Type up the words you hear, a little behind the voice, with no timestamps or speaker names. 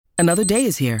Another day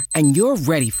is here, and you're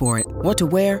ready for it. What to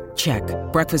wear? Check.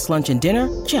 Breakfast, lunch, and dinner?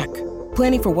 Check.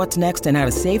 Planning for what's next and how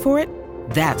to save for it?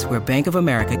 That's where Bank of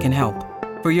America can help.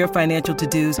 For your financial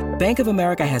to-dos, Bank of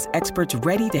America has experts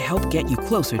ready to help get you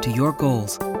closer to your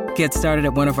goals. Get started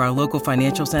at one of our local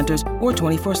financial centers or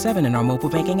 24/7 in our mobile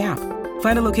banking app.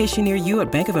 Find a location near you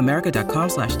at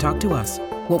bankofamerica.com/talktous.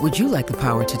 What would you like the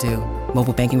power to do?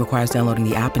 Mobile banking requires downloading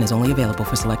the app and is only available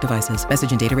for select devices.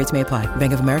 Message and data rates may apply.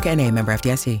 Bank of America N.A., member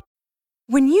FDIC.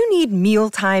 When you need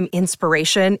mealtime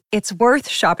inspiration, it's worth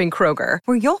shopping Kroger,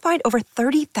 where you'll find over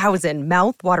 30,000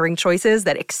 mouth-watering choices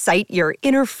that excite your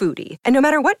inner foodie. And no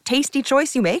matter what tasty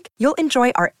choice you make, you'll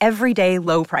enjoy our everyday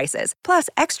low prices, plus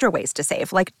extra ways to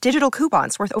save, like digital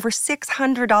coupons worth over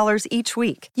 $600 each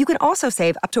week. You can also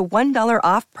save up to $1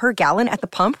 off per gallon at the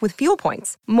pump with fuel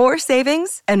points. More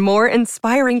savings and more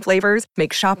inspiring flavors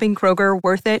make shopping Kroger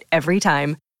worth it every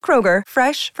time. Kroger,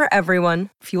 fresh for everyone.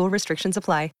 Fuel restrictions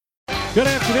apply. Good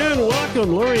afternoon.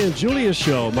 Welcome, Lori and Julia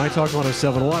Show. My Talk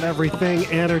 107.1, everything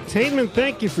entertainment.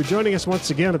 Thank you for joining us once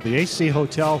again at the AC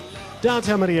Hotel,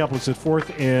 downtown Minneapolis at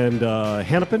 4th and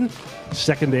Hennepin.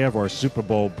 Second day of our Super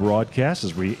Bowl broadcast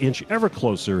as we inch ever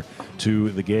closer to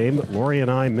the game. Lori and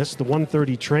I missed the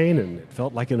 1:30 train, and it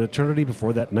felt like an eternity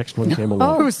before that next one came along.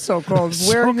 Oh, it was so cold.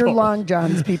 Wear your long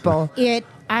johns, people.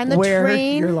 On the Wear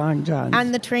train. your long johns.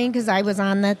 On the train, because I was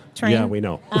on the train. Yeah, we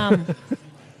know.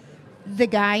 The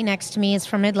guy next to me is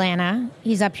from Atlanta.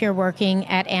 He's up here working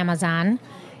at Amazon.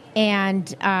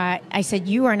 And I said,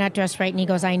 "You are not dressed right." And he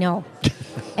goes, "I know."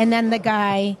 And then the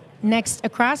guy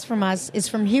across from us is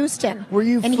from Houston. Were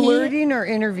you flirting or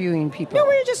interviewing people? No,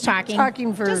 we were just talking.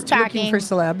 Looking for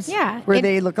celebs? Yeah. Were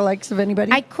they lookalikes of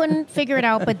anybody? I couldn't figure it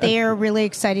out, but they are really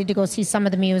excited to go see some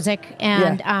of the music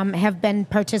and have been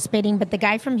participating. But the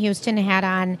guy from Houston had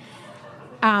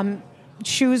on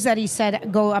shoes that he said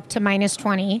go up to minus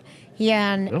 20. He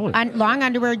had on long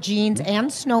underwear, jeans,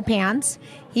 and snow pants.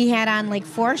 He had on like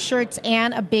 4 shirts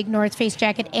and a big North Face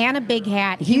jacket and a big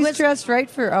hat. He was dressed right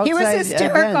for outside He was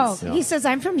hysterical. events. Yeah. He says,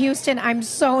 "I'm from Houston. I'm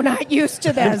so not used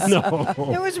to this." No.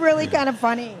 It was really kind of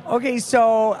funny. Okay,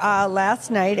 so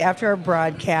last night after our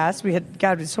broadcast, we had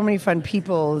so many fun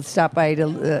people stop by to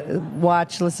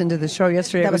listen to the show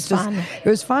yesterday. It was fun. It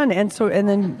was fun, and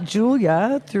then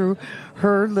Julia, through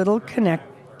her little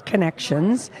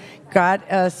connections, got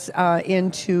us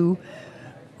into.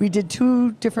 We did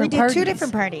 2 different parties. 2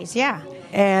 different parties, yeah.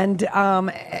 And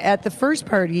at the first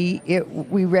party,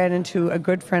 we ran into a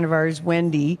good friend of ours,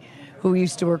 Wendy, who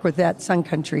used to work with that Sun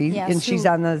Country, and she's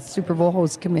on the Super Bowl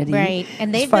host committee. Right,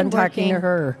 and they've been been talking to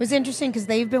her. It was interesting because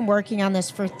they've been working on this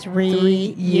for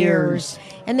 3 years.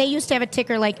 And they used to have a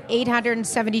ticker like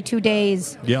 872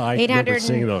 days. Yeah, I remember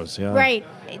seeing those. Yeah, right.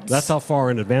 That's how far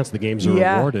in advance the games are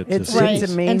awarded. It's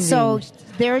amazing. And so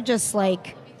they're just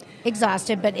like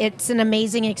exhausted, but it's an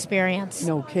amazing experience.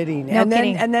 No kidding. And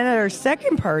then at our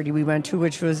second party we went to,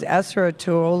 which was Ezra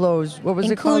Tuolo's, what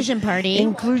was Inclusion it called? Party.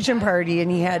 Inclusion Party,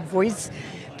 and he had voice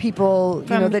people,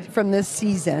 from this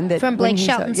season. From Blake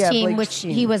Shelton's team, which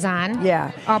he was on.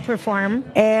 Yeah. All perform.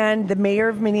 And the mayor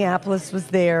of Minneapolis was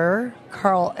there.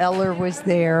 Carl Eller was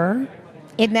there.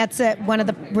 And that's one of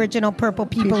the original Purple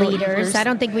People Eaters. I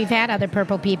don't think we've had other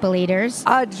Purple People Eaters.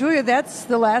 Julia, that's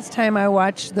the last time I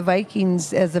watched the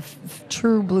Vikings as a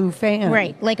true blue fan.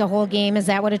 Right, like a whole game. Is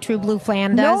that what a true blue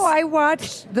fan does? No, I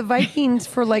watched the Vikings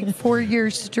for like 4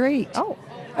 years straight. Oh.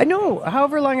 I know.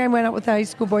 However long I went out with a high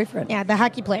school boyfriend. Yeah, the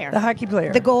hockey player. The hockey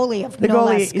player. The goalie of no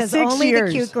less, because only 6 years.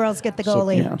 the cute girls get the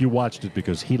goalie. So you watched it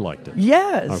because he liked it.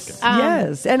 Yes. Okay.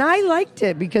 Yes. And I liked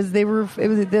it because it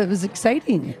was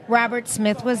exciting. Robert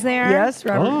Smith was there. Yes,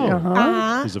 Robert.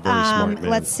 Uh-huh. He's a very smart man.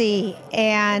 Let's see.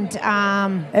 And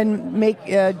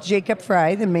Jacob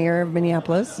Fry, the mayor of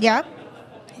Minneapolis. Yep.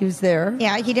 He was there.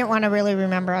 Yeah, he didn't want to really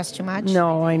remember us too much.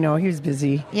 No, I know. He was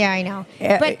busy. Yeah, I know.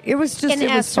 But it was and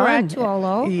it was fun.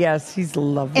 Tuolo. Yes, he's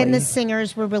lovely. And the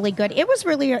singers were really good.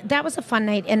 That was a fun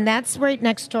night. And that's right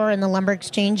next door in the Lumber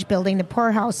Exchange building, the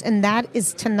Poorhouse. And that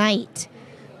is tonight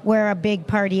where a big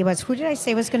party was. Who did I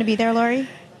say was going to be there, Lori?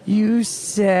 You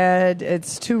said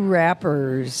it's 2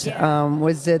 rappers.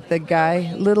 Was it the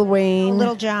guy, Lil Wayne?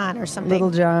 Little John or something. Little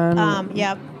John.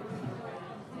 Yep.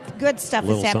 Good stuff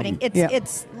is happening.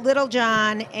 It's Little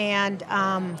John and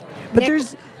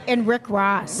and Rick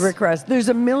Ross. Rick Ross. There's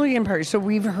a million parties. So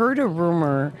we've heard a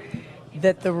rumor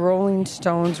that the Rolling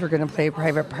Stones were going to play a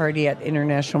private party at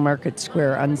International Market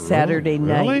Square on Saturday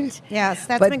night. Really? Yes,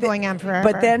 that's been going on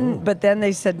forever. But then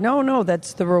they said, no,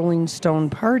 that's the Rolling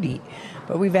Stone party.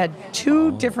 But we've had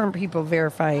 2 different people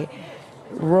verify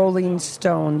Rolling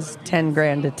Stones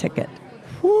 $10,000 a ticket.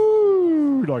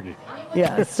 Woo, doggy.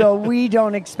 Yeah, so we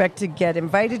don't expect to get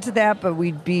invited to that, but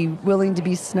we'd be willing to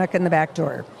be snuck in the back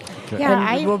door. Okay.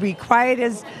 Yeah, And we'll be quiet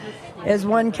as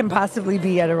one can possibly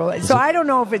be at a Rolling. So I don't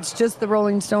know if it's just the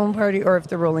Rolling Stone party or if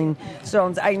the Rolling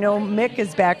Stones. I know Mick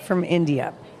is back from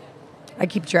India. I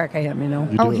keep track of him, you know.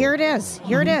 Oh, here it is.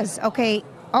 Here it is. Okay.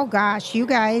 Oh, gosh, you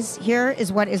guys, here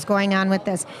is what is going on with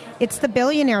this. It's the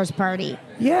Billionaires Party.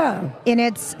 Yeah. And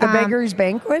it's... The Beggar's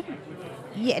Banquet?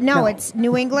 Yeah, no, it's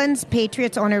New England's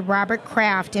Patriots owner Robert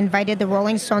Kraft invited the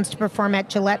Rolling Stones to perform at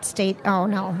Gillette State. Oh,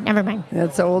 no, never mind.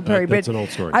 That's an old party. That's but an old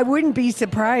story. I wouldn't be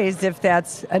surprised if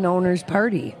that's an owner's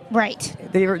party. Right.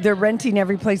 They're renting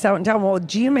every place out in town. Well,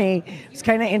 GMA is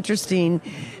kind of interesting.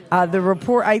 I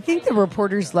think the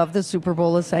reporters love the Super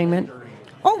Bowl assignment.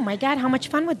 Oh, my God, how much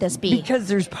fun would this be? Because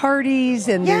there's parties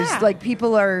and Yeah. there's like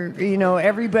people are,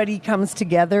 everybody comes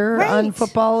together Right. on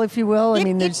football, if you will. I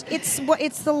mean, there's it's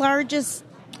the largest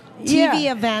TV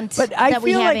event but I that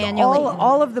we feel have like annually.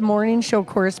 all of the morning show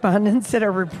correspondents that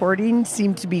are reporting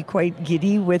seem to be quite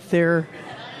giddy with their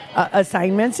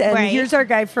assignments. And Right. here's our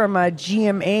guy from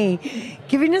GMA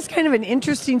giving us kind of an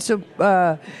interesting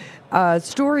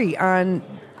story on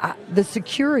the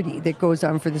security that goes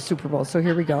on for the Super Bowl. So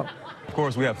here we go. Of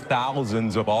course, we have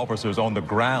thousands of officers on the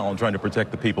ground trying to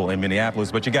protect the people in Minneapolis,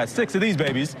 but you got 6 of these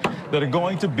babies that are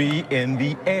going to be in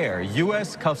the air.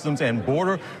 U.S. Customs and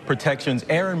Border Protection's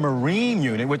Air and Marine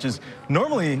Unit, which is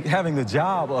normally having the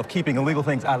job of keeping illegal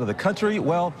things out of the country,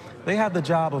 well, they have the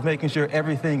job of making sure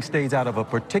everything stays out of a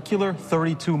particular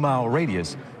 32-mile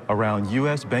radius around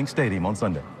U.S. Bank Stadium on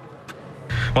Sunday.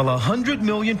 While 100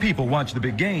 million people watch the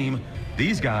big game,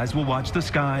 these guys will watch the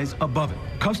skies above it.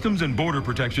 Customs and Border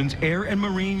Protection's Air and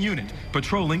Marine Unit,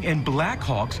 patrolling in Black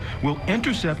Hawks, will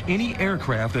intercept any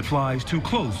aircraft that flies too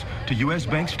close to U.S.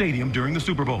 Bank Stadium during the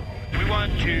Super Bowl. We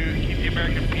want to keep the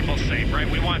American people safe, right?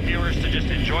 We want viewers to just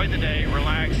enjoy the day,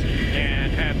 relax,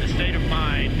 and have the state of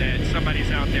mind that somebody's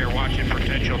out there watching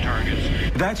potential targets.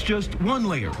 That's just one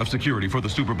layer of security for the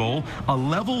Super Bowl, a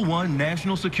Level 1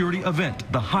 national security event,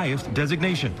 the highest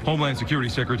designation. Homeland Security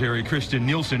Secretary Kristen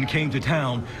Nielsen came to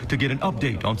town to get an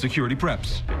update on security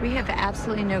preps. We have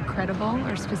absolutely no credible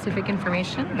or specific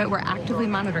information, but we're actively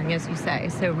monitoring, as you say.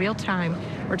 So real time,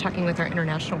 we're talking with our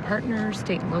international partners,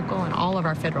 state and local, and all of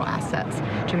our federal assets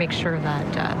to make sure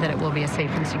that it will be a safe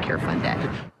and secure fun day.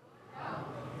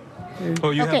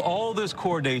 Well, you have all this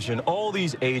coordination, all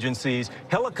these agencies,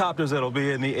 helicopters that'll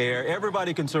be in the air,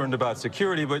 everybody concerned about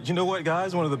security. But you know what,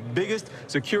 guys? One of the biggest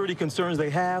security concerns they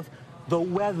have, the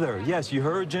weather. Yes, you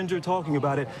heard Ginger talking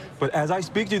about it, but as I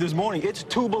speak to you this morning, it's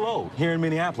 2 below here in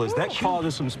Minneapolis. That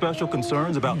causes some special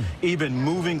concerns about even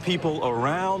moving people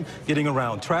around, getting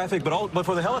around traffic. But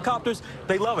for the helicopters,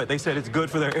 they love it. They said it's good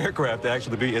for their aircraft to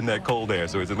actually be in that cold air,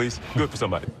 so it's at least good for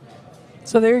somebody.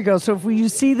 So there you go. So if you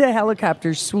see the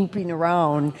helicopters swooping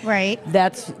around, Right.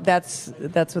 That's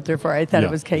what they're for. I thought it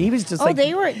was. He was just like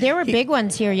they were big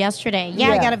ones here yesterday. Yeah,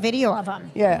 I got a video of them.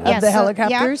 Yeah, of the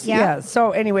helicopters. Yeah.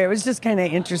 So anyway, it was just kind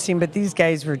of interesting. But these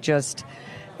guys were just,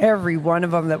 every one of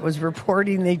them that was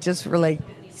reporting, they just were like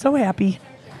so happy.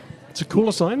 It's a cool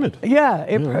assignment. Yeah,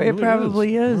 it really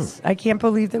probably is. Yeah. I can't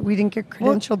believe that we didn't get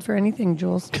credentialed for anything,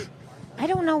 Jules. I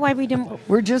don't know why we didn't.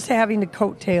 We're just having a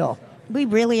coattail. We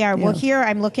really are. Yeah. Well, here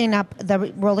I'm looking up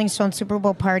the Rolling Stone Super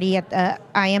Bowl party at the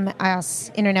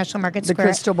IMS International Market The Square.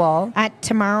 Crystal Ball. At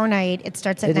tomorrow night. It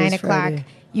starts at It 9 is o'clock. Friday.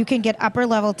 You can get upper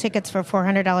level tickets for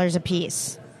 $400 a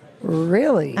piece.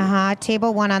 Really?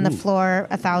 Table 1 on the floor,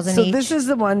 $1,000 So each. this is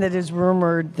the one that is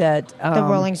rumored that The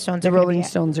Rolling Stones the are gonna Rolling be at.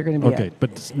 Stones are going to be Okay, at.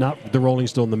 but it's not the Rolling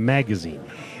Stone, the magazine.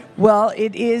 Well,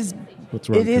 it is. That's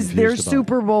what It I'm is their confused about.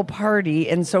 Super Bowl party,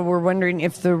 and so we're wondering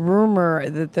if the rumor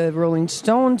that the Rolling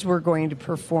Stones were going to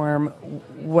perform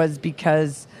was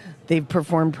because they've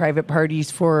performed private parties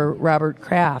for Robert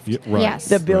Kraft, Yeah, right. Yes.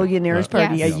 the Billionaires Right.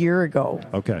 party Yes. a year ago.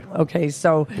 Okay. Okay,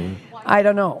 so I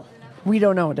don't know. We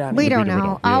don't know, Donnie. we don't don't know.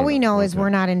 know. All Yeah, we know is okay. we're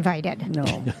not invited.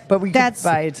 No, but we could That's-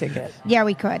 buy a ticket. Yeah,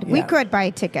 we could. We Yeah. could buy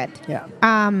a ticket. Yeah.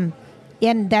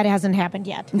 And that hasn't happened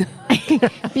yet.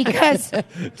 Because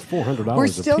It's $400 We're a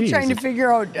still piece. trying to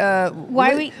figure out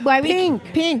why we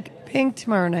Pink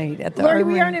tomorrow night at the Lord, we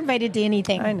Armory. aren't invited to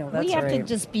anything. I know, that's we have to right.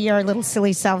 just be our little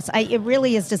silly selves. It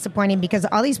really is disappointing because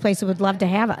all these places would love to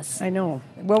have us. I know.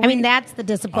 Well, I mean, that's the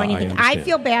disappointing I thing. understand. I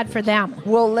feel bad for them.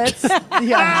 well, let's.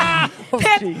 Yeah. Oh,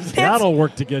 geez. That'll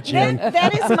work to get you in.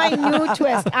 That is my new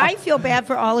twist. I feel bad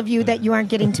for all of you that you aren't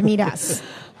getting to meet us.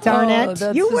 Darn Oh, it.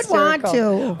 that's You would want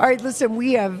hysterical. to. All right, listen,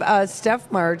 we have Steph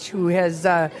March, who has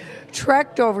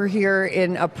trekked over here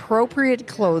in appropriate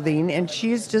clothing, and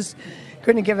she's just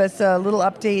going to give us a little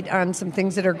update on some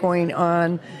things that are going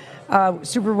on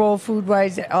Super Bowl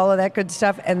food-wise, all of that good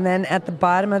stuff. And then at the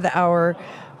bottom of the hour,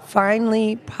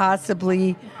 finally,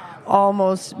 possibly,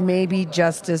 almost, maybe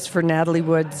justice for Natalie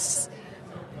Wood's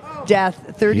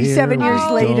death 37 Here years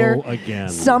we later. go again.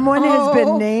 Someone has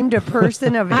been named a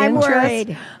person of I'm interest.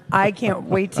 worried. I can't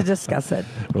wait to discuss it.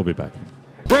 We'll be back.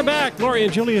 We're back. Lori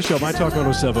and Julia Show. My Talk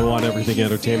 107.1 Everything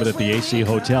Entertainment at the AC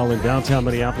Hotel in downtown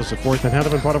Minneapolis at 4th and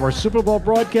Hennepin. Part of our Super Bowl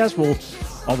broadcast.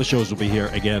 All the shows will be here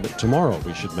again tomorrow.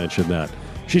 We should mention that.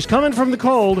 She's coming from the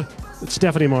cold. It's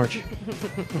Stephanie March.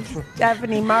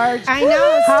 Stephanie March. I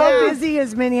know. How Steph. busy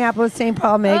is Minneapolis St.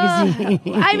 Paul Magazine?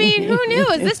 I mean, who knew?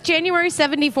 Is this January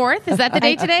 74th? Is that the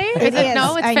day today? It is.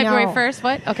 No, it's I February know. 1st.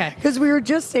 What? Okay. Because we were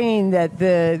just saying that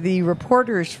the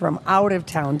reporters from out of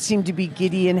town seem to be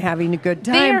giddy and having a good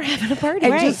time. They are having a party.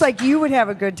 And Right. just like you would have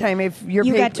a good time if your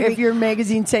You got to if your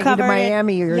magazine sent you to cover it.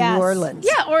 Miami or Yes. New Orleans.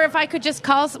 Yeah, or if I could just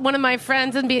call one of my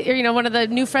friends and be, or, one of the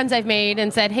new friends I've made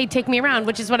and said, hey, take me around,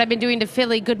 which is what I've been doing to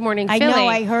Philly, Good Morning I Philly. know.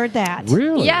 I heard that.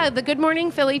 Really? Yeah, the Good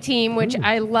Morning Philly team, which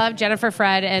I love Jennifer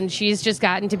Fred, and she's just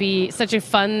gotten to be such a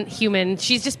fun human.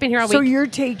 She's just been here all So week. you're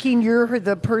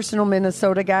the personal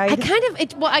Minnesota guide. I kind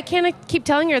of, I can't keep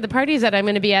telling her the parties that I'm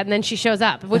going to be at, and then she shows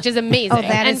up, which is amazing. Oh,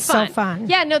 that and is so fun.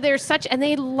 Yeah, no, they're such, and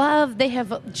they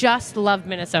have just loved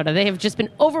Minnesota. They have just been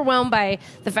overwhelmed by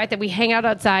the fact that we hang out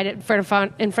outside in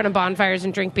front of bonfires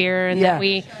and drink beer, and Yeah.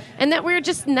 that we're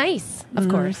just nice, of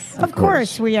course. Of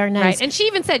course, we are nice. Right, and she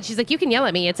even said, she's like, you can yell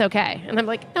at me, it's okay. And I'm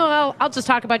like, no, I'll just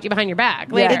talk about you behind your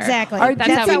back later. Exactly.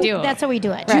 That's how we do it. That's how we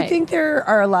do it. Do you Right. think there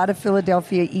are a lot of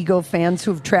Philadelphia Eagle fans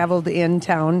who've traveled in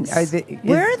town?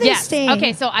 Where are they Yes. staying?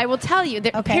 Okay, so I will tell you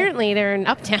that Okay. apparently they're in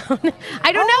Uptown.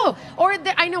 I don't know. Or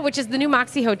I know, which is the new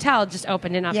Moxie Hotel just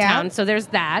opened in Uptown. Yeah. So there's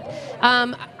that.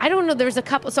 I don't know. There's a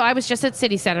couple. So I was just at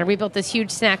City Center. We built this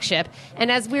huge snack ship.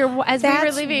 And as we were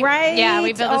That's leaving. right. Yeah,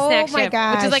 we built a Oh, snack my ship. Which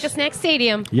gosh. is like a snack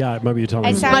stadium. Yeah, maybe you told me.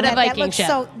 I about saw But that. a that. Viking ship.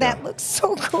 That looks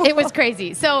so cool. It was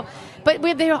crazy. So, but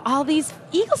all these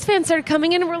Eagles fans started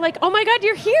coming in, and we're like, "Oh my God,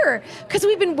 you're here!" Because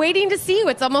we've been waiting to see you.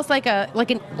 It's almost like a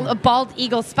bald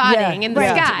eagle spotting Yeah, in the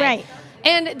right, sky. right.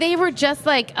 And they were just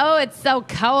like, "Oh, it's so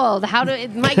cold.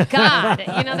 My God!"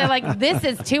 They're like, "This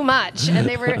is too much." And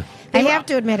they were. I have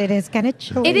to admit, it is kind of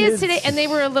chilly. It is today, and they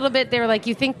were a little bit. They were like,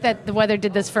 "You think that the weather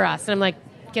did this for us?" And I'm like,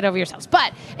 "Get over yourselves."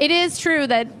 But it is true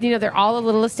that they're all a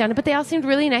little astounded, but they all seemed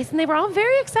really nice, and they were all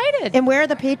very excited. And where are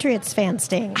the Patriots fans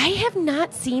staying? I have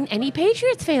not seen any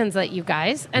Patriots fans like you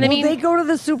guys, and Well, I mean, they go to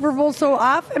the Super Bowl so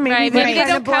often. Maybe right, they're maybe they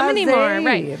kind don't of come blasé. anymore.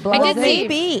 Right.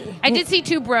 Blasé. I did see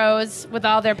two bros with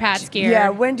all their Pats gear. Yeah.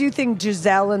 When do you think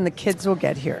Giselle and the kids will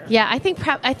get here? Yeah, I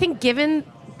think given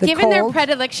The their cold?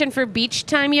 predilection for beach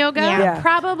time yoga, Yeah.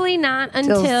 probably not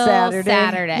until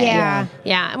Saturday. Yeah.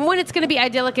 Yeah, and when it's going to be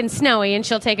idyllic and snowy, and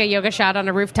she'll take a yoga shot on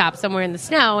a rooftop somewhere in the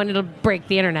snow, and it'll break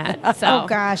the internet. So, Oh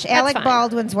gosh, that's Alec fine.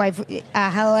 Baldwin's wife,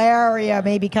 Hilaria,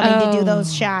 may be coming to do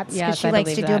those shots because Yes, she I likes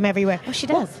believe to do that. them everywhere. Oh, she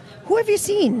does. Who have you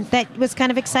seen that was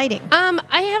kind of exciting?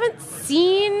 I haven't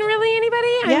seen really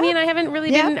anybody. Yeah? I mean, I haven't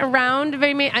really Yeah? been around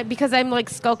very many because I'm like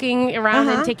skulking around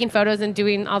Uh-huh. and taking photos and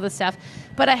doing all this stuff.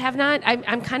 But I have not.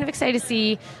 I'm kind of excited to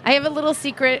see. I have a little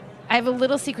secret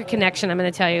connection. I'm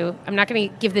going to tell you. I'm not going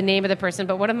to give the name of the person,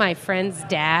 but one of my friend's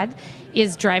dad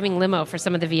is driving limo for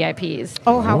some of the VIPs.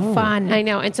 Oh, how fun! I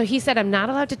know. And so he said, I'm not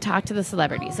allowed to talk to the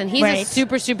celebrities. And he's a Right.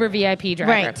 super, super VIP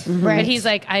driver. Right, mhm. right. But he's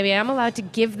like, I am allowed to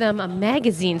give them a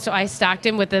magazine. So I stocked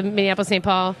him with the Minneapolis St.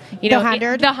 Paul, The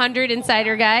 100? the 100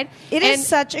 Insider Guide. It And is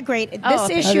such a great. Oh,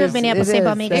 This issue It of is- Minneapolis it St.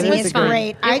 Paul is. Magazine It was is fun.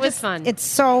 great. It was fun. It's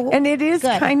so And it is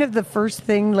good. kind of the first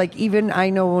thing, like even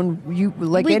I know when you,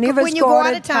 like We- any of us when you go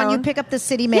out of town, you pick up the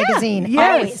city magazine.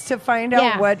 Yes, Always. to find out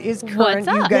Yeah. what is What's current.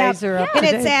 You up. guys Yep. are up and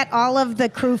to it's date. at all of the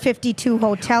Crew 52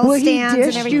 hotel Will he stands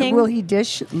dish and everything. Will he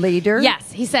dish later?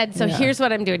 Yes, he said, so here's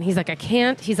what I'm doing. He's like, I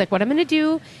can't. He's like, what I'm going to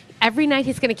do, every night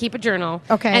he's going to keep a journal.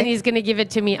 Okay. And he's going to give it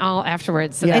to me all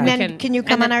afterwards. So Yeah. that And we then can you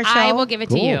come and on then our show? I will give it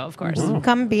to Cool. you, of course.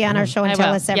 Come be on our show and I tell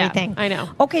will. us Yeah, everything. I know.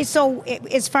 Okay, so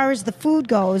as far as the food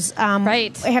goes,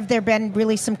 Right. have there been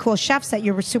really some cool chefs that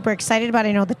you were super excited about?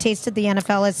 I know the Taste of the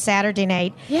NFL is Saturday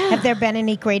night. Yeah. Have there been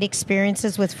any great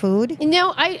experiences with food?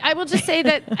 No, I will just say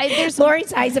that there's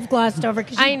Lori's eyes have glossed over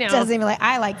because she I know. doesn't even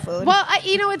I like food. Well,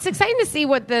 it's exciting to see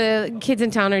what the kids in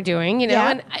town are doing,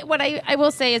 Yeah. And what I will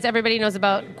say is everybody knows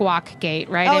about Guac Gate,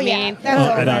 right? oh I yeah, mean, that's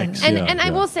Oh, over. and Ike's, and yeah, and I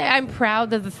yeah. will say I'm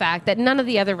proud of the fact that none of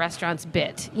the other restaurants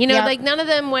bit. Yep. Like none of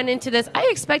them went into this. I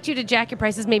expect you to jack your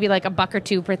prices maybe like $1 or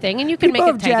 $2 per thing, and you can People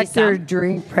make have a tidy jacked their sum.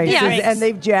 drink prices, Yes. and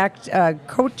they've jacked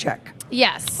coat check.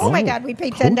 Yes. Oh my God, we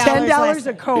paid $10. $10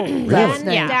 a coat last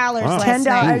night. Yeah. $10 Wow. last $10.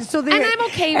 night. So And I'm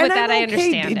okay with and that. I'm I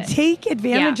understand it. Take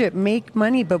advantage Yeah. of it, make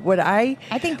money. But what I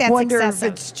think that's wonder excessive.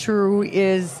 if it's true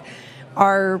is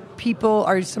are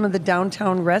some of the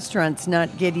downtown restaurants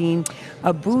not getting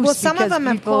a boost? Well, some of because them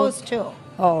have people- closed too.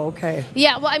 Oh, okay.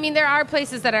 Yeah, well, I mean, there are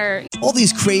places that are. All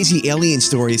these crazy alien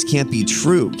stories can't be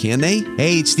true, can they?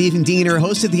 Hey, it's Stephen Diener,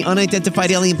 host of the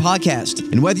Unidentified Alien Podcast.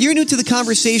 And whether you're new to the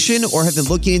conversation or have been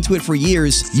looking into it for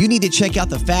years, you need to check out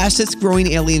the fastest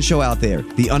growing alien show out there,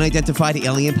 the Unidentified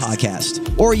Alien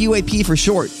Podcast, or UAP for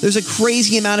short. There's a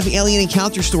crazy amount of alien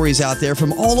encounter stories out there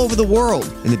from all over the world.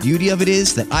 And the beauty of it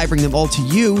is that I bring them all to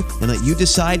you and let you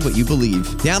decide what you believe.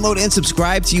 Download and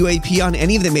subscribe to UAP on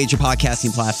any of the major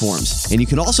podcasting platforms. And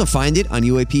you can also find it on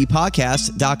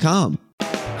UAPpodcast.com.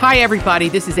 Hi, everybody.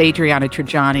 This is Adriana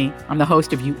Trajani. I'm the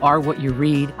host of You Are What You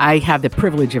Read. I have the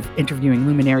privilege of interviewing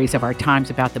luminaries of our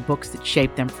times about the books that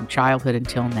shaped them from childhood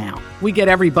until now. We get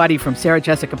everybody from Sarah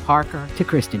Jessica Parker to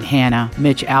Kristen Hanna,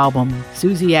 Mitch Albom,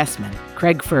 Susie Essman,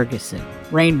 Craig Ferguson,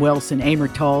 Rainn Wilson, Amor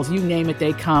Tolls, you name it,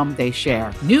 they come, they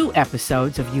share. New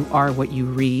episodes of You Are What You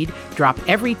Read drop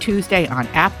every Tuesday on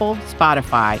Apple,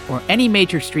 Spotify, or any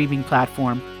major streaming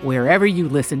platform wherever you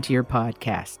listen to your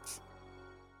podcasts.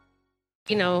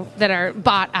 That are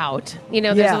bought out.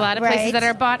 There's a lot of places that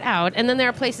are bought out. And then there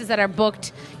are places that are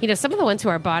booked. Some of the ones who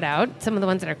are bought out, some of the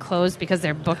ones that are closed because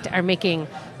they're booked are making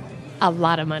a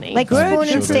lot of money. Like Spoon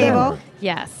and Stable.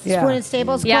 Yes. Yeah. Spoon and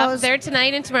Stable's yeah, closed. they're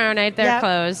tonight and tomorrow night. They're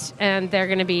closed. And they're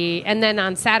going to be... And then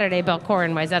on Saturday, Belcourt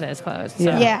and Wayzata is closed.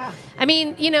 So. Yeah. I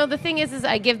mean, the thing is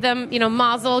I give them,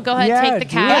 Mazel, go ahead, take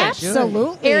the cash.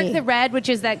 Absolutely. Eric the Red, which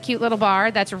is that cute little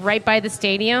bar that's right by the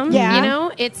stadium. Yeah.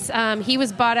 It's he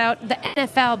was bought out. The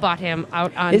NFL bought him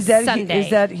out on Sunday.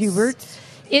 Is that Hubert's?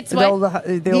 It's the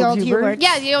old Hubert?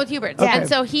 Yeah, the old Huberts. Okay. And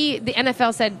so the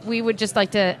NFL said, we would just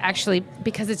like to actually,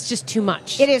 because it's just too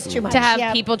much. It is too much. To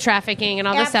have people trafficking and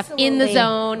all this stuff in the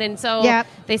zone. And so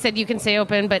they said, you can stay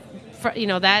open, but for,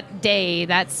 that day,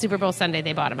 that Super Bowl Sunday,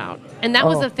 they bought him out. And that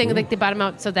was the thing, like they bought him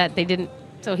out so that they didn't,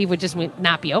 so he would just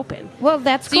not be open. Well,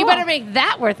 that's so cool. You better make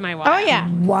that worth my while. Oh, yeah.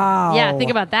 Wow. Yeah,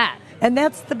 think about that. And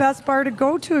that's the best bar to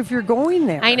go to if you're going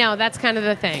there. I know, that's kind of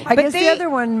the thing. I guess the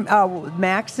other one,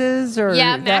 Max's or...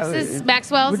 Yeah,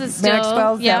 Maxwell's is still...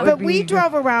 Maxwell's, yeah. But we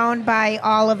drove around by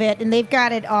all of it, and they've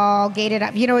got it all gated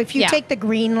up. If you take the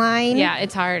green line... Yeah,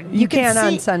 it's hard. You can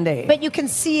on Sunday. But you can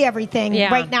see everything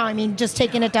right now. I mean, just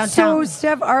taking it downtown. So,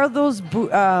 Steph, are those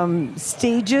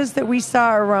stages that we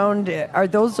saw around, are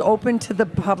those open to the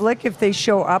public if they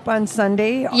show up on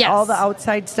Sunday? Yes. All the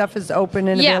outside stuff is open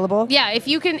and available? Yeah, if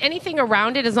you can... Anything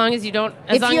around it, as long as you don't...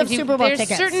 If you have Super Bowl there's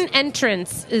tickets. certain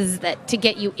entrances to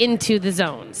get you into the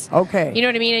zones. Okay. You know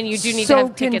what I mean? And you do need to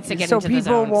have tickets to get into the zones.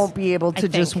 So people won't be able to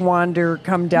just wander,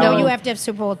 come down... No, you have to have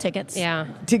Super Bowl tickets. Yeah.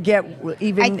 To get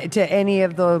to any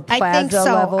of the plaza I think so.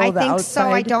 level, I the think outside? so.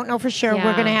 I don't know for sure. Yeah.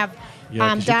 We're going to have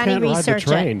 'cause Donnie you can't research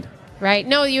ride the train. it. Right.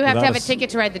 No, you have to have a Without ticket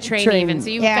to ride the train even.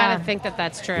 So you've got to think that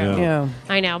that's true. Yeah.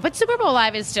 I know. But Super Bowl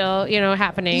Live is still,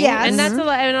 happening. Yes. And that's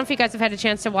I don't know if you guys have had a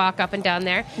chance to walk up and down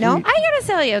there. No. I got to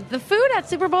tell you, the food at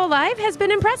Super Bowl Live has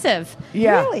been impressive.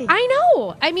 Yeah. Really? I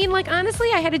know. I mean, honestly,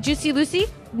 I had a Juicy Lucy,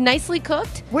 nicely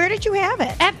cooked. Where did you have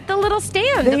it? At the little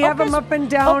stand. They have them up and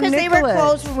down because they were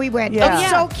closed when we went. Yeah.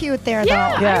 It's so cute there, though.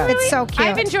 Yeah. It's so cute.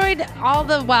 I've enjoyed all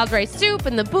the wild rice soup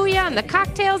and the booyah and the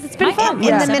cocktails. It's been fun.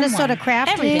 In the Minnesota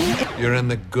Craft Wing. You're in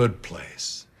the good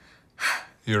place.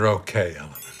 You're okay,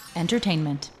 Eleanor.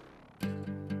 Entertainment.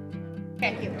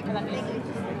 Thank you.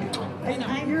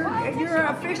 You're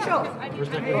official.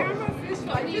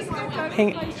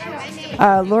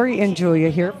 Lori and Julia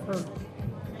here for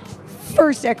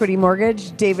First Equity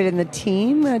Mortgage. David and the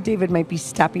team. David might be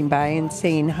stopping by and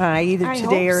saying hi either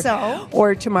today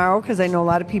or tomorrow, because I know a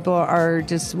lot of people are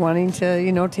just wanting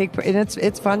to, take. And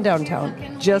it's fun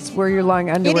downtown, just wear your long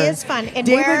underwear. It is fun. And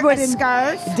wear a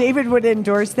scarf. David would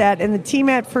endorse that. And the team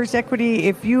at First Equity,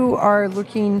 if you are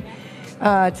looking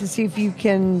to see if you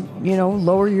can,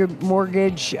 lower your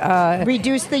mortgage.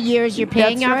 Reduce the years you're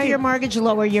paying off your mortgage,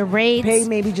 lower your rates. Pay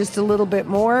maybe just a little bit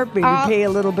more, maybe pay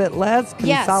a little bit less,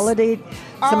 consolidate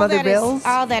some other bills.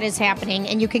 All that is happening.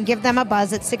 And you can give them a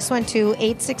buzz at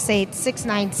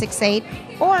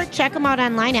 612-868-6968 or check them out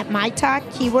online at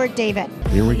MyTalk, keyword David.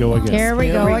 Here we go again. Here we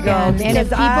go again. And if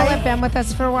people have been with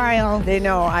us for a while, they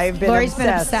know I've been Lori's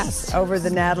obsessed over the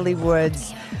Natalie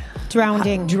Woods.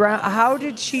 Drowning. How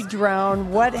did she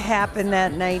drown? What happened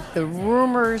that night? The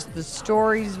rumors, the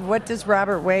stories. What does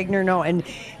Robert Wagner know? And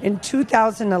in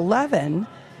 2011,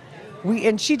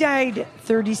 she died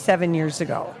 37 years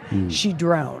ago. She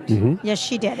drowned. Mm-hmm. Yes,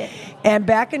 she did it. And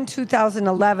back in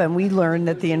 2011, we learned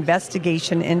that the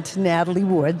investigation into Natalie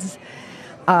Woods'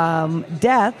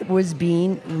 death was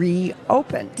being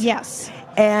reopened. Yes.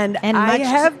 And I much-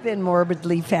 have been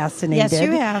morbidly fascinated. Yes,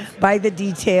 you have. By the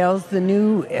details, the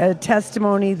new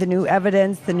testimony, the new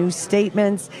evidence, the new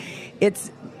statements.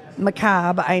 It's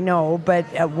macabre, I know, but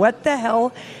what the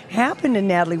hell happened to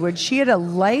Natalie Wood? She had a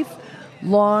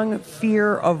lifelong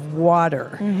fear of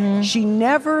water. Mm-hmm. She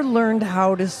never learned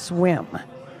how to swim.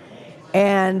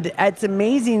 And it's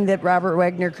amazing that Robert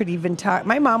Wagner could even talk.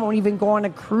 My mom won't even go on a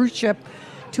cruise ship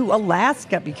to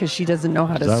Alaska because she doesn't know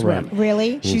how to that swim. right?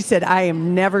 Really? She said, I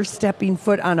am never stepping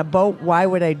foot on a boat. Why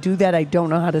would I do that? I don't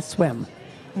know how to swim.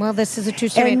 Well, this is a true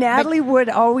story. And but- Natalie Wood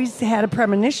always had a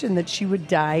premonition that she would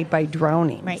die by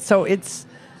drowning. Right. So it's...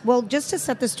 Well, just to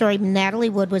set the story, Natalie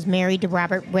Wood was married to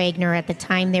Robert Wagner at the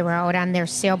time they were out on their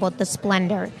sailboat, the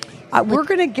Splendor. we're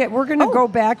gonna go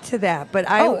back to that, but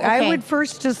I okay. would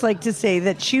first just like to say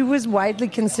that she was widely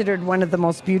considered one of the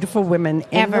most beautiful women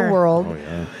in Ever. the world. Oh,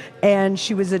 yeah. And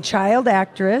she was a child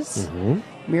actress. Mm-hmm.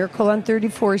 Miracle on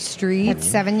 34th Street. At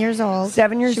 7 years old.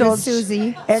 7 years She was old.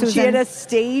 Susie. And she Susan. had a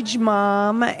stage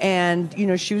mom, and,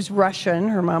 she was Russian.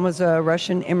 Her mom was a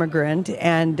Russian immigrant.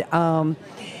 And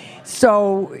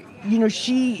so,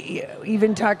 she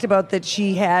even talked about that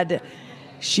she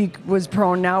was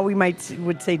prone, now we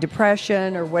would say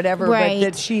depression or whatever, Right.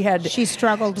 but that she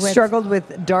struggled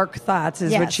with dark thoughts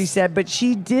is what Yes. she said. But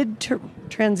she did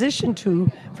transition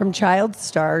from child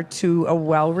star to a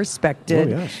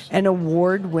well-respected Oh, yes. and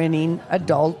award-winning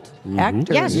adult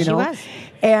actor. Yes, she was.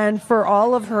 And for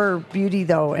all of her beauty,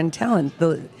 though, and talent,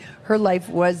 her life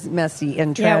was messy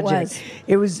and Yeah, it tragic. was.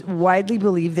 It was widely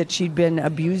believed that she'd been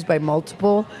abused by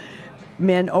multiple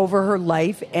men over her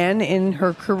life and in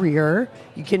her career.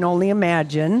 You can only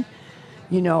imagine,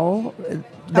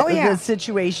 the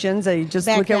situations. I just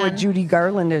Back look at what then. Judy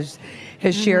Garland has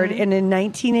shared. And in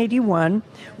 1981,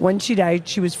 when she died,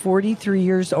 she was 43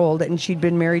 years old, and she'd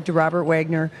been married to Robert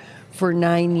Wagner for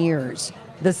 9 years.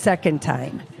 The second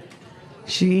time.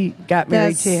 She got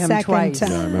married to him twice. Yeah,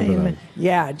 I remember that.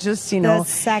 Yeah, just, The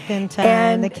second time,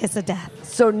 And the kiss of death.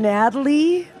 so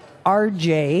Natalie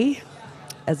RJ,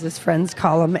 as his friends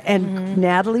call him, and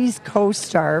Natalie's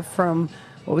co-star from,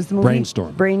 what was the movie?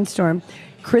 Brainstorm.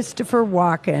 Christopher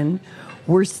Walken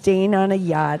were staying on a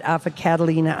yacht off of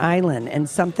Catalina Island, and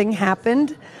something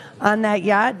happened on that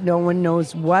yacht. No one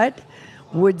knows what.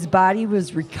 Wood's body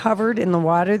was recovered in the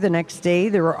water the next day.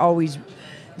 There were always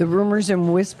the rumors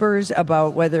and whispers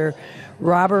about whether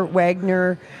Robert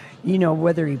Wagner,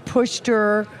 whether he pushed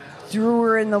her, threw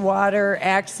her in the water,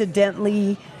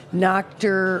 accidentally knocked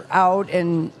her out,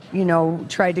 and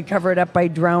tried to cover it up by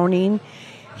drowning.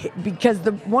 Because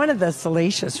one of the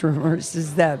salacious rumors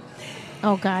is that.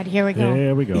 Oh God, here we go.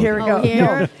 Here we go. Here we go.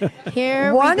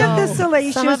 Here One we go. of the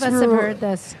salacious Some of us have heard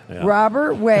this. Yeah.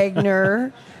 Robert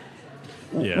Wagner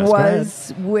Yes, go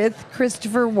was with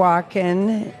Christopher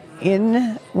Walken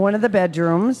in one of the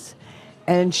bedrooms,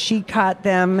 and she caught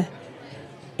them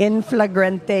in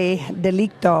flagrante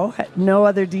delicto. No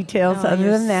other details other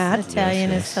than that.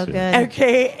 Italian is so good.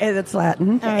 Okay, and it's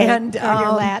Latin. All right. And you're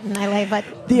Latin. I like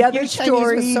it. the other Your Chinese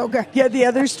story, was so good. yeah, the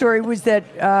other story was that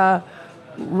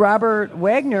Robert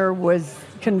Wagner was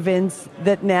convinced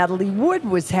that Natalie Wood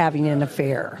was having an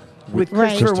affair with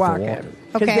Christopher Walken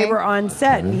because Okay. they were on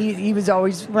set. And he was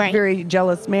always a very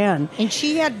jealous man. And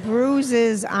she had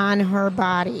bruises on her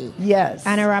body. Yes.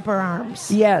 On her upper arms.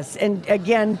 Yes, and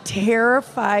again,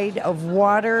 terrified of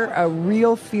water, a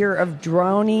real fear of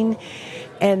drowning.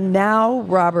 And now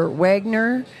Robert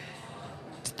Wagner,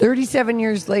 37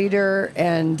 years later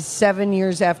and 7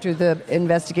 years after the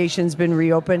investigation's been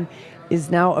reopened, is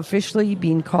now officially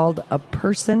being called a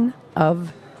person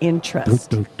of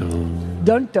interest. Dun, dun, dun.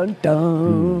 Dun, dun,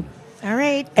 dun. All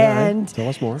right. And Tell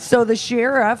us more. so the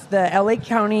sheriff, the LA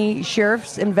County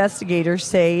Sheriff's investigators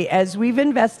say, as we've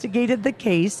investigated the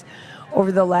case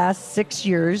over the last 6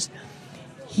 years,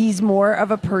 he's more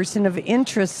of a person of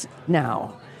interest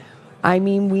now. I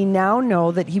mean, we now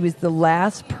know that he was the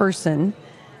last person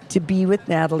to be with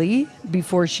Natalie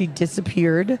before she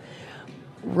disappeared.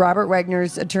 Robert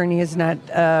Wagner's attorney is not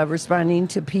responding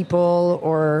to People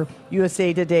or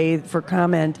USA Today for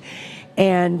comment.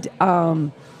 And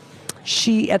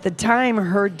she, at the time,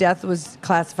 her death was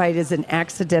classified as an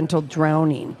accidental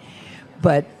drowning.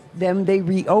 But then they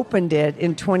reopened it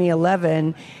in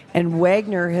 2011, and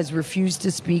Wagner has refused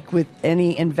to speak with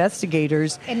any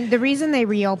investigators. And the reason they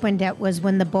reopened it was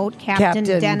when the boat captain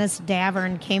Dennis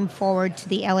Davern came forward to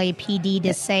the LAPD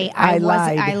to say, I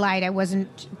lied. I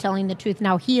wasn't telling the truth.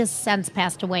 Now, he has since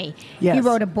passed away. Yes. He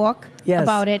wrote a book Yes.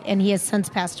 about it, and he has since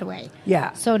passed away.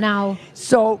 Yeah. So now...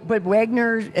 But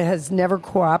Wagner has never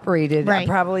cooperated, Right.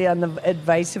 probably on the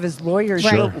advice of his lawyers.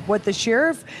 Right. What the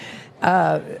sheriff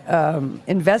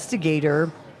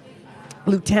investigator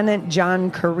Lieutenant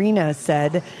John Carina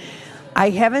said, I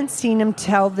haven't seen him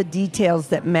tell the details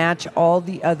that match all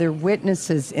the other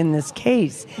witnesses in this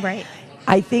case. Right.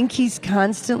 I think he's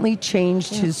constantly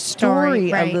changed his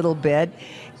story right. a little bit,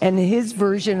 and his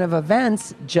version of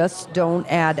events just don't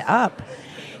add up.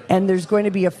 And there's going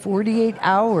to be a 48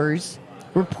 hours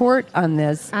report on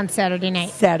this on Saturday night.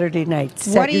 Saturday night.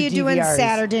 Set What are your you doing DVRs.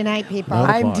 Saturday night, people?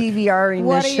 I'm DVRing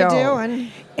What the are show. you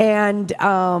doing? And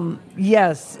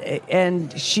yes,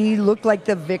 and she looked like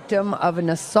the victim of an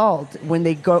assault when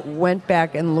they went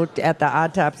back and looked at the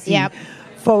autopsy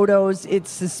photos. It's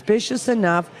suspicious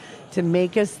enough to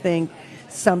make us think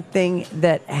something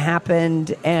that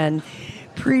happened. And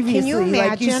previously,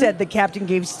 like you said, the captain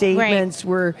gave statements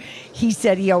where he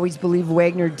said he always believed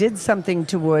Wagner did something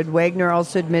to Wood. Wagner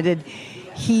also admitted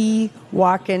he,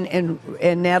 Walken,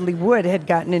 and Natalie Wood had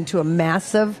gotten into a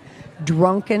massive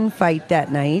drunken fight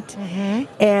that night.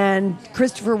 And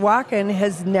Christopher Walken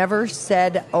has never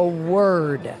said a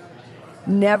word.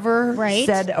 Never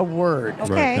said a word.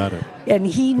 Okay. Right, got it. And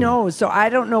he knows. So I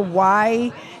don't know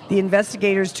why the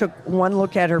investigators took one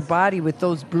look at her body with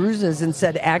those bruises and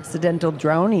said accidental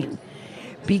drowning.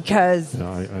 Because...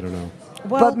 No, I don't know.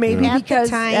 Well, but maybe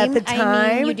because at the time,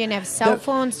 I mean, you didn't have cell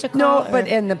phones to call. No, but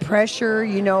and the pressure,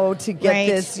 to get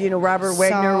this, Robert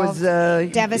Wagner was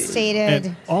devastated.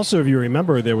 And also, if you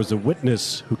remember, there was a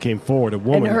witness who came forward, a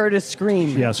woman, and heard a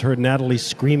scream. Yes, heard Natalie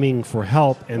screaming for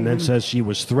help, and then says she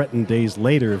was threatened days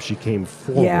later if she came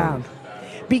forward. Yeah,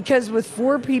 because with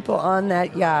 4 people on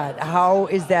that yacht, how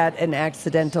is that an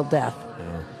accidental death?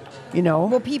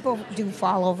 Well, people do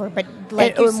fall over, but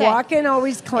like you said, Walken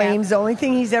always claims the only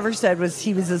thing he's ever said was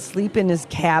he was asleep in his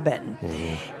cabin.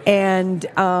 And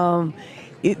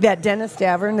that Dennis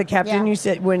Stavern, the captain, you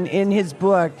said, when in his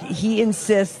book, he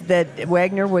insists that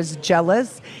Wagner was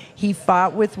jealous. He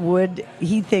fought with Wood,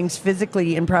 he thinks,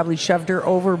 physically, and probably shoved her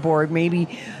overboard,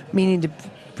 maybe meaning to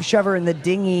shove her in the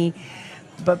dinghy,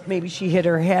 but maybe she hit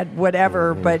her head,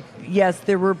 whatever. But yes,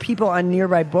 there were people on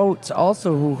nearby boats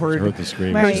also who heard the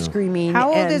screaming. Screaming.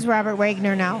 How old is Robert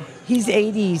Wagner now? He's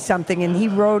 80-something, and he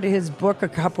wrote his book a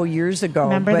couple years ago.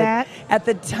 Remember that? At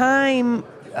the time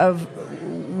of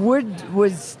Wood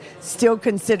was still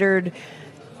considered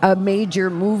a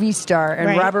major movie star,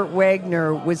 and Robert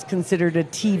Wagner was considered a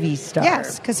TV star.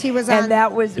 Yes, because he was on... And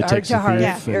that was Heart to Heart.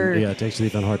 It Takes a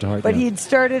Thief on Heart to Heart. But he had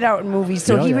started out in movies,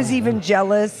 so he was even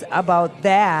jealous about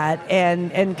that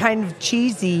and kind of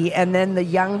cheesy. And then the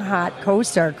young, hot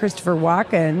co-star, Christopher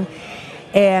Walken,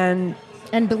 and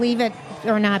believe it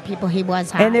or not, people, he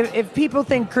was hot. And if people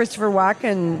think Christopher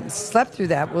Walken slept through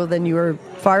that, well, then you are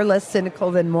far less cynical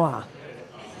than moi.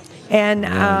 And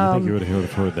I think you would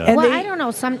have heard that. Well, I don't know.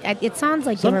 It sounds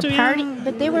like they were partying,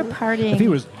 but they were partying. If he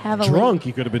was heavily. drunk,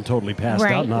 he could have been totally passed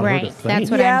out, not heard a thing.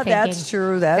 That's what I'm thinking. That's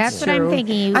true. That's what I'm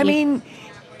thinking. I mean,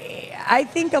 I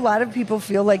think a lot of people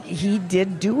feel like he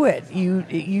did do it.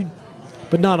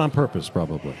 But not on purpose,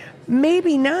 probably.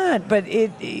 Maybe not, but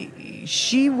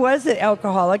she was an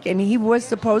alcoholic, and he was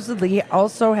supposedly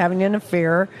also having an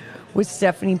affair with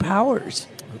Stephanie Powers.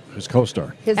 His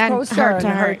co-star. His co-star in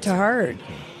Heart to Heart.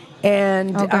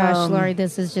 And oh gosh, Lori,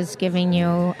 this is just giving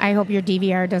you. I hope your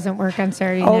DVR doesn't work on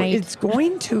Saturday night. Oh, it's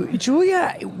going to,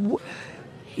 Julia.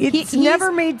 It's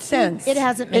never made sense. It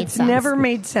hasn't made sense. It's never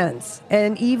made sense,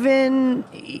 and even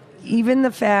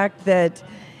the fact that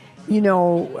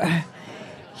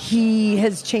he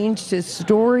has changed his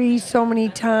story so many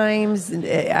times.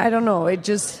 I don't know. It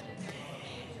just.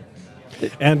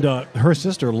 And her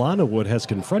sister Lana Wood has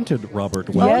confronted Robert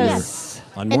Wagner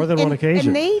on more than one occasion.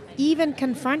 And they even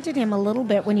confronted him a little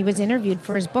bit when he was interviewed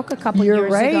for his book a couple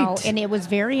years ago, and it was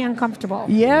very uncomfortable.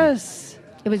 Yes.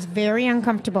 It was very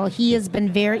uncomfortable. He has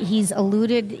been he's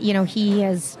alluded, he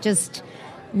has just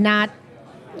not,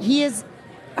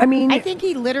 I mean, I think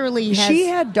he literally has. She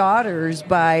had daughters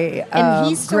by and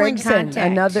he's still Gregson. in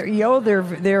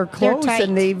contact. They're close, tight.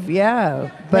 and they've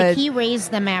but like he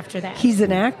raised them after that. He's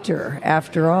an actor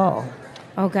after all.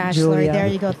 Oh gosh, Julia. Lori, there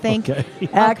you go.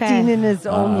 Acting in his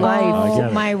own life.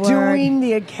 Oh my word! Doing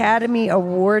the Academy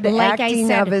Award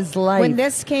acting of his life. When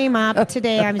this came up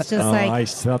today, I was just like, I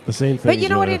thought the same thing. But you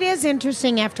know what? It is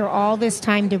interesting after all this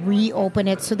time to reopen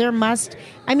it. So there must.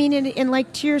 I mean, in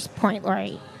like to your point,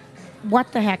 Lori.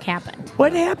 What the heck happened?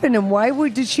 What happened, and why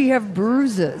did she have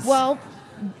bruises? Well,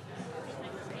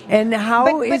 and how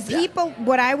but people?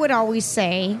 What I would always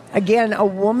say again, a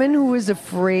woman who is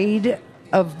afraid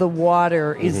of the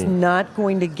water is not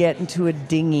going to get into a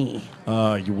dinghy.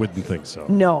 You wouldn't think so.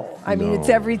 No. I mean, it's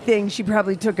everything. She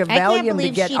probably took a Valium to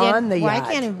get on the yacht. I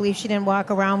can't even believe she didn't walk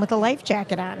around with a life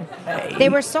jacket on. They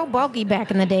were so bulky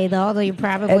back in the day, though, that you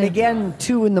probably... And again,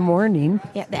 2 a.m.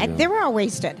 Yeah, they were all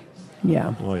wasted.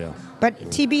 Yeah. Oh, yeah. But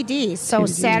TBD, so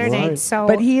Saturday, Right. so...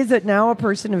 But he is now a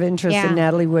person of interest in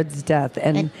Natalie Wood's death.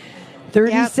 And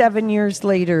 37 years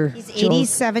later... He's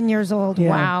 87 years old.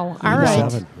 Yeah. Wow. All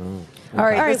right. All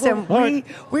right, listen,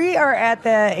 we are at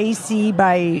the AC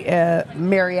by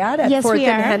Marriott at 4th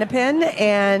and Hennepin,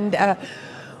 and I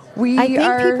think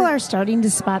people are starting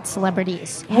to spot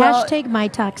celebrities. Well, Hashtag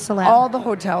MyTalkCeleb. All the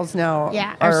hotels now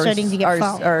are starting to get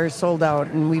full. Are sold out,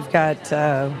 and we've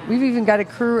even got a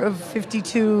crew of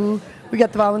 52. We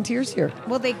got the volunteers here.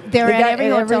 Well, they're at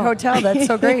every hotel. That's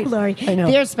so great. Lori, I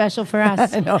know. They're special for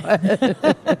us. I know.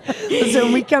 So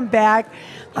when we come back,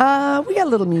 we got a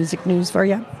little music news for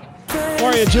you.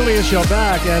 Lori and Julia show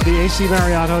back at the AC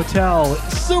Marriott Hotel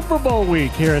Super Bowl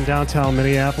week here in downtown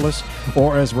Minneapolis,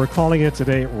 or as we're calling it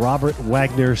today, Robert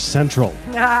Wagner Central.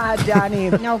 Donnie.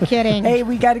 No kidding. Hey,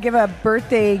 we got to give a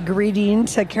birthday greeting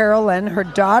to Carolyn. Her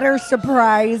daughter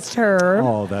surprised her.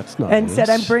 Oh, that's nice. And said,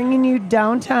 I'm bringing you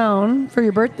downtown for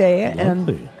your birthday.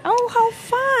 Lovely. And oh, how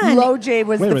fun. LoJ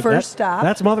was the first stop.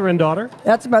 That's mother and daughter?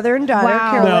 That's mother and daughter,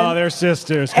 Wow. Carolyn. No, they're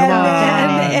sisters. Come on.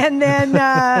 And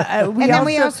then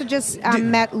we also just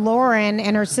met Lauren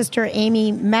and her sister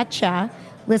Amy Metcha,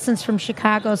 listens from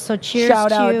Chicago. So cheers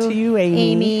Shout out to you,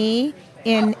 Amy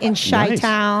in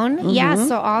Chi-Town. Nice. Yeah,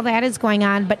 so all that is going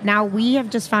on. But now we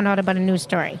have just found out about a news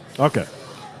story.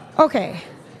 Okay.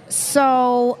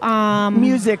 So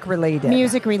music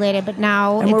related, but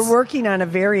now and we're working on a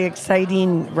very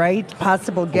exciting,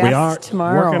 possible guest we are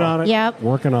tomorrow. Working on it. Yep.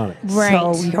 Working on it. Right.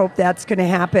 So we hope that's going to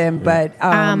happen. But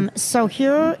so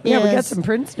here we got some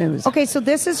Prince news. Okay, so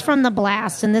this is from The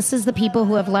Blast, and this is the people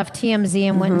who have left TMZ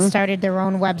and went and started their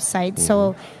own website.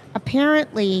 So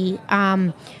apparently,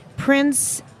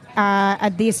 Prince.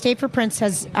 The estate for Prince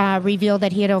has revealed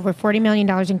that he had over $40 million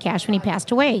in cash when he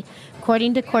passed away.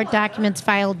 According to court documents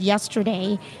filed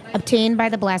yesterday, obtained by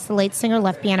The Blast, the late singer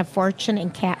left behind a fortune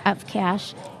of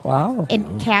cash. Wow.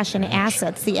 In cash and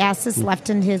assets. The assets left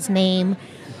in his name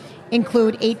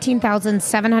include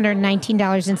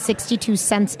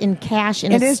 $18,719.62 in cash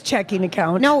in his checking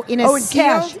account. No, in a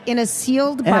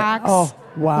sealed box.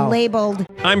 Wow. Labeled.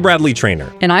 I'm Bradley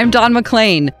Trainer. And I'm Don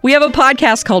McClain. We have a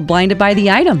podcast called Blinded by the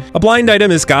Item. A blind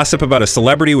item is gossip about a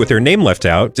celebrity with their name left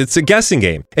out. It's a guessing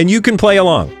game, and you can play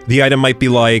along. The item might be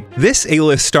like, this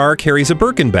A-list star carries a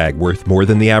Birkin bag worth more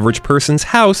than the average person's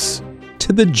house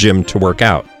to the gym to work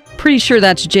out. Pretty sure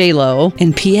that's J-Lo.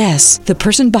 And P.S. the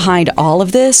person behind all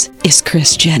of this is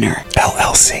Kris Jenner,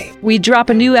 LLC. We drop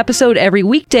a new episode every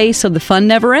weekday so the fun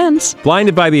never ends.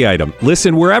 Blinded by the Item.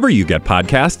 Listen wherever you get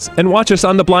podcasts and watch us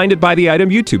on the Blinded by the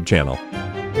Item YouTube channel.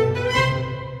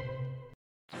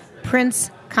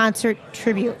 Prince concert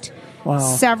tribute. Wow.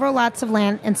 Several lots of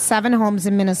land and 7 homes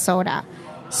in Minnesota.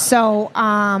 So,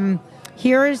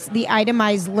 here's the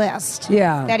itemized list.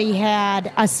 Yeah. That he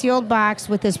had a sealed box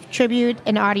with his tribute,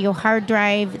 an audio hard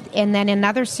drive, and then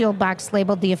another sealed box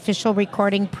labeled the official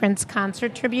recording Prince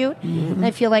concert tribute. And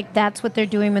I feel like that's what they're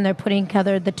doing when they're putting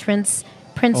together the Prince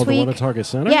the Week. one at Target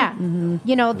Center? Yeah.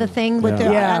 You know, the thing with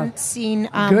the unseen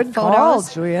good photos. call,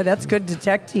 Julia. That's good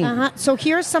detecting. So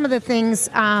here's some of the things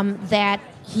that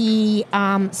he,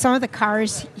 some of the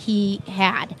cars he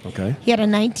had. Okay. He had a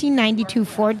 1992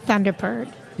 Ford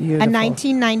Thunderbird. Beautiful. A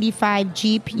 1995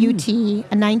 Jeep UT, a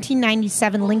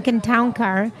 1997 Lincoln Town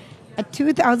Car, a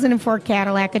 2004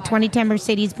 Cadillac, a 2010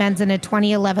 Mercedes-Benz, and a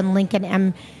 2011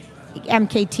 Lincoln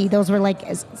MKT. Those were like,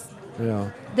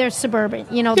 they're suburban.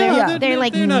 You know, they're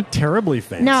like... They're not terribly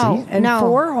fancy. No, and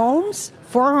 4 homes?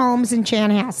 4 homes in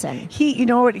Chanhassen. You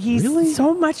know what? He's really?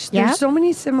 so much... There's so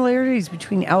many similarities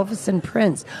between Elvis and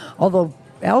Prince. Although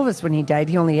Elvis, when he died,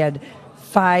 he only had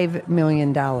 $5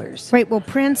 million. Right. Well,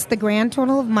 Prince, the grand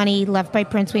total of money left by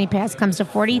Prince when he passed comes to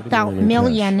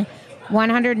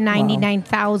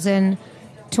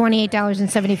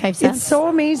 $40,199,028.75. It's so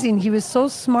amazing. He was so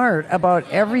smart about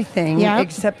everything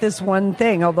except this one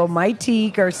thing. Although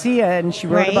Maite Garcia, and she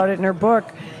wrote about it in her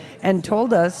book and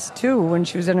told us, too, when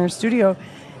she was in her studio,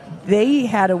 they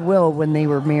had a will when they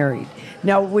were married.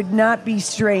 Now, it would not be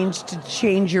strange to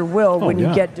change your will when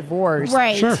you get divorced.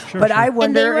 Right. Sure, but I wonder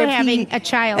and they were if having a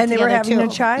child and they were having too. a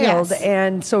child. Yes.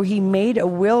 And so he made a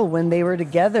will when they were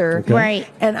together. Okay. Right.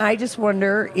 And I just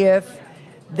wonder if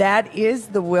that is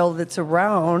the will that's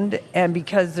around, and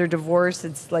because they're divorced,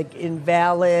 it's like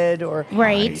invalid or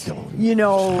Right.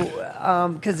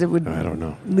 because it would I don't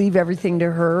know. leave everything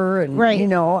to her, and Right.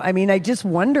 I mean, I just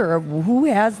wonder who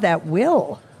has that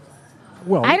will.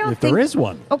 Well, I don't if there think- is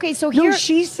one. Okay, so No, here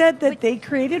she said that they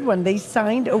created one. They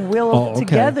signed a will Oh, okay.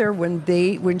 together when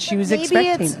she was maybe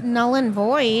expecting. it's null and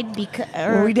void because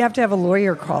Well, we'd have to have a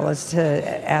lawyer call us to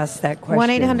ask that question.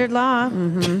 1-800-LAW.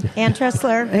 Ann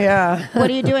Tressler. Yeah. What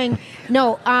are you doing?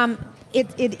 No,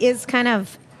 it is kind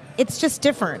of, it's just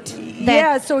different.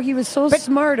 Yeah, so he was so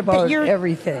smart about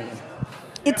everything.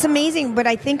 It's amazing, but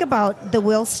I think about the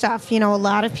will stuff. A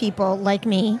lot of people like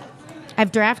me,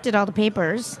 I've drafted all the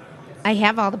papers. I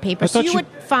have all the papers. I thought You you- would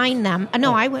find them.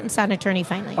 No, I went and saw an attorney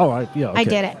finally. Oh, yeah. Okay. I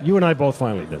did it. You and I both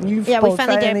finally did it. Yeah, we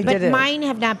finally did. But mine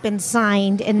have not been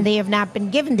signed, and they have not been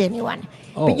given to anyone.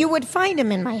 Oh. But you would find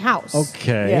them in my house.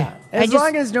 Okay. Yeah. I As just-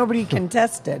 long as nobody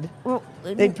contested,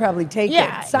 they'd probably take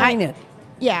Yeah, it. Sign it.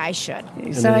 Yeah, I should.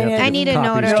 Sign it. I need a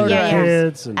copies notary. to Yeah, your yeah.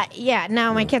 kids and- Yeah,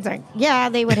 no, my kids aren't. Yeah,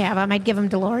 they would have them. I'd give them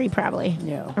to Lori probably.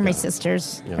 Yeah. Or my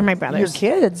sisters. Yeah. Or my brothers.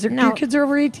 Your kids? No. Your kids are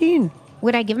over 18.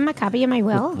 Would I give them a copy of my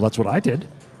will? Well, that's what I did.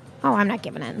 Oh, I'm not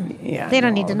giving it. Yeah, They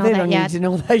don't need to know they that don't yet. need to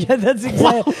know that yet. That's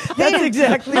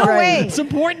exactly No right. way. It's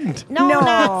important. No, No,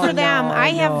 not for them. no,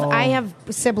 I no. have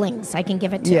siblings I can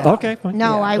give it to. Yeah. Okay. Fine.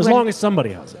 No, I As wouldn't. long as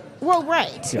somebody has it. Well,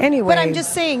 right. Yeah. Anyway. But I'm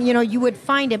just saying, you would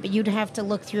find it, but you'd have to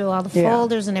look through all the Yeah.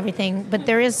 folders and everything. But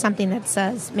there is something that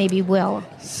says maybe will.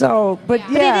 So, but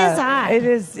But yeah, it is odd. It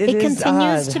is. It is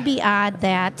continues odd. to be odd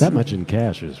that That much in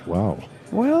cash is wow.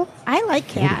 Well, I like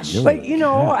cash. million.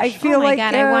 but I feel Oh my like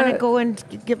God, I want to go and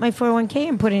get my 401k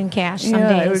and put it in cash some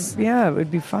Yeah, days. it would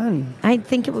be fun. I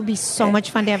think it would be so much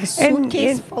fun to have a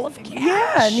suitcase full of cash.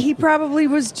 Yeah, and he probably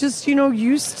was just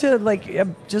used to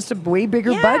just a way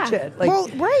bigger Yeah. budget. Like, Well,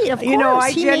 right, of I course,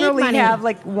 he made generally money. have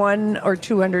like $100 or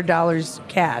 $200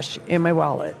 cash in my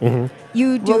wallet.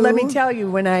 You do. Well, let me tell you,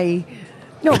 when I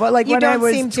No, but like You when I don't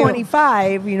was seem to.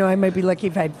 25, I might be lucky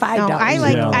if I had $5. No, I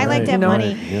like to have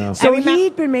money. Yeah. So I remem-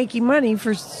 he'd been making money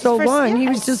for so For- long. He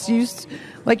was yes. just used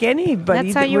like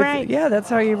anybody. That's how you with- write. Yeah, that's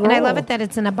how you roll. And I love it that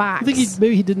it's in a box. I think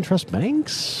maybe he didn't trust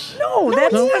banks. No,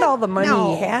 that's not all the money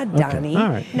No. he had, Okay, Donnie. all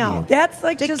right. No. That's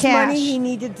like The just cash. money he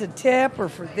needed to tip or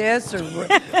for this or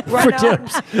run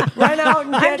out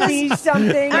and get me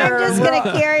something. I'm or just going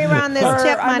to carry around this or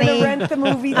tip I'm money. going to rent the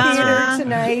movie theater Uh-huh.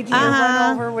 tonight.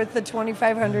 Run over with the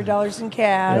 $2,500 in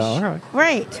cash. Yeah, all right.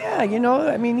 Right. Yeah,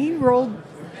 I mean, he rolled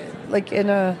like in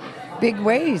a big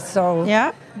way. So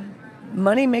Yeah.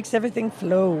 money makes everything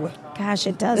flow. Gosh,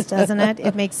 it does, doesn't it?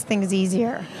 It makes things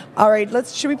easier. All right,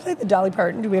 should we play the Dolly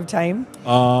Parton? Do we have time?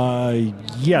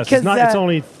 Yes. 'Cause, It's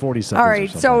only 40 seconds. All or right,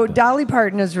 something so like that. Dolly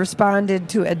Parton has responded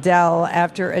to Adele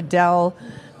after Adele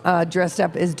dressed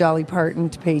up as Dolly Parton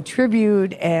to pay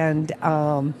tribute, and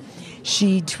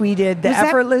she tweeted the Was that-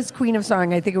 effortless queen of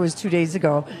song. I think it was 2 days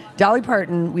ago. Dolly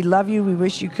Parton, we love you. We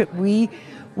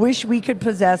wish we could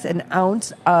possess an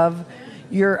ounce of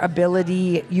your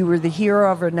ability. You were the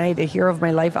hero of our night, a hero of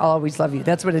my life. I'll always love you.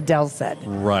 That's what Adele said.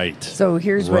 Right. So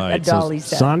here's what Right. Adele So,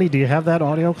 said. Sonny, do you have that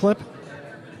audio clip?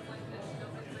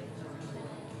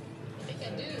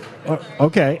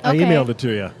 Okay, I Okay. emailed it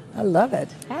to you. I love it.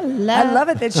 I I love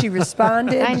it that she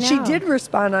responded. I She know. did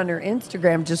respond on her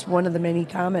Instagram, just one of the many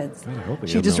comments. I hope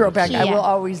She just wrote back, Yeah. "I will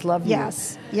always love you."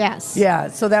 Yes. Yes. Yeah.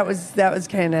 So that was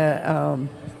kind of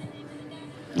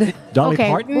Dolly Okay.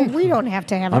 Parton? Well, we don't have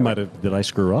to have it. I might have. Did I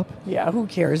screw up? yeah. Who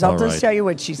cares? I'll All just right. tell you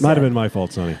what she said. Might have been my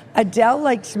fault, Sonny. Adele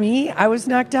liked me. I was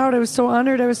knocked out. I was so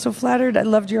honored. I was so flattered. I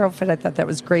loved your outfit. I thought that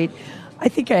was great. I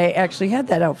think I actually had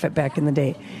that outfit back in the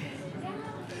day.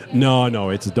 No,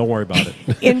 don't worry about it.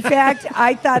 In fact,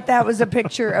 I thought that was a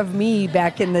picture of me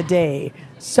back in the day.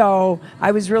 So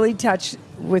I was really touched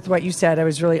with what you said. I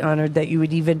was really honored that you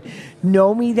would even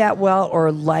know me that well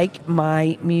or like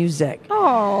my music.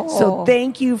 Oh. So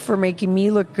thank you for making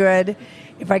me look good.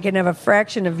 If I can have a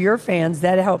fraction of your fans,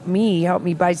 that help me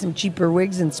buy some cheaper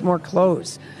wigs and some more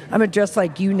clothes. I'm going to dress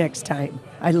like you next time.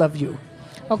 I love you.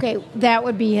 Okay, that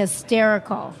would be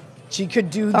hysterical. She could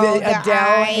do the Oh, the Adele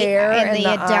eye hair and and the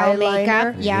the Adele eyeliner.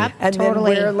 makeup. Yep, and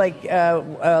totally. then wear like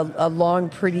a long,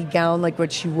 pretty gown, like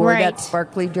what she wore, Right. that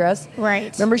sparkly dress.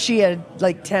 Right. Remember, she had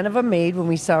like 10 of them made when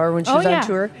we saw her when she Oh, was yeah. on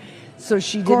tour. So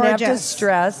she didn't have to Gorgeous.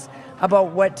 stress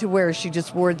about what to wear. She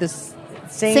just wore this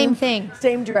Same thing.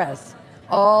 same dress.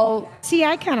 All See,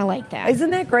 I kind of like that.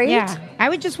 Isn't that great? Yeah. I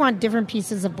would just want different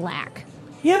pieces of black.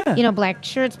 Yeah. You know, black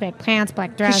shirts, black pants,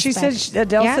 black dress. She said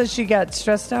Adele says she got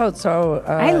stressed out. So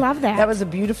I love that. That was a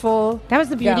beautiful. That was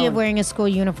the beauty gown. of wearing a school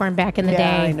uniform back in the day.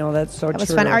 Yeah, I know, that's so That was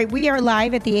true. fun. All right, we are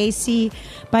live at the AC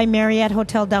by Marriott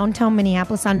Hotel downtown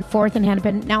Minneapolis on 4th and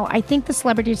Hennepin. Now, I think the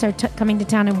celebrities are coming to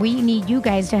town, and we need you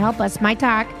guys to help us. My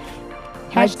Talk,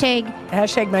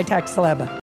 hashtag My Talk Celeb.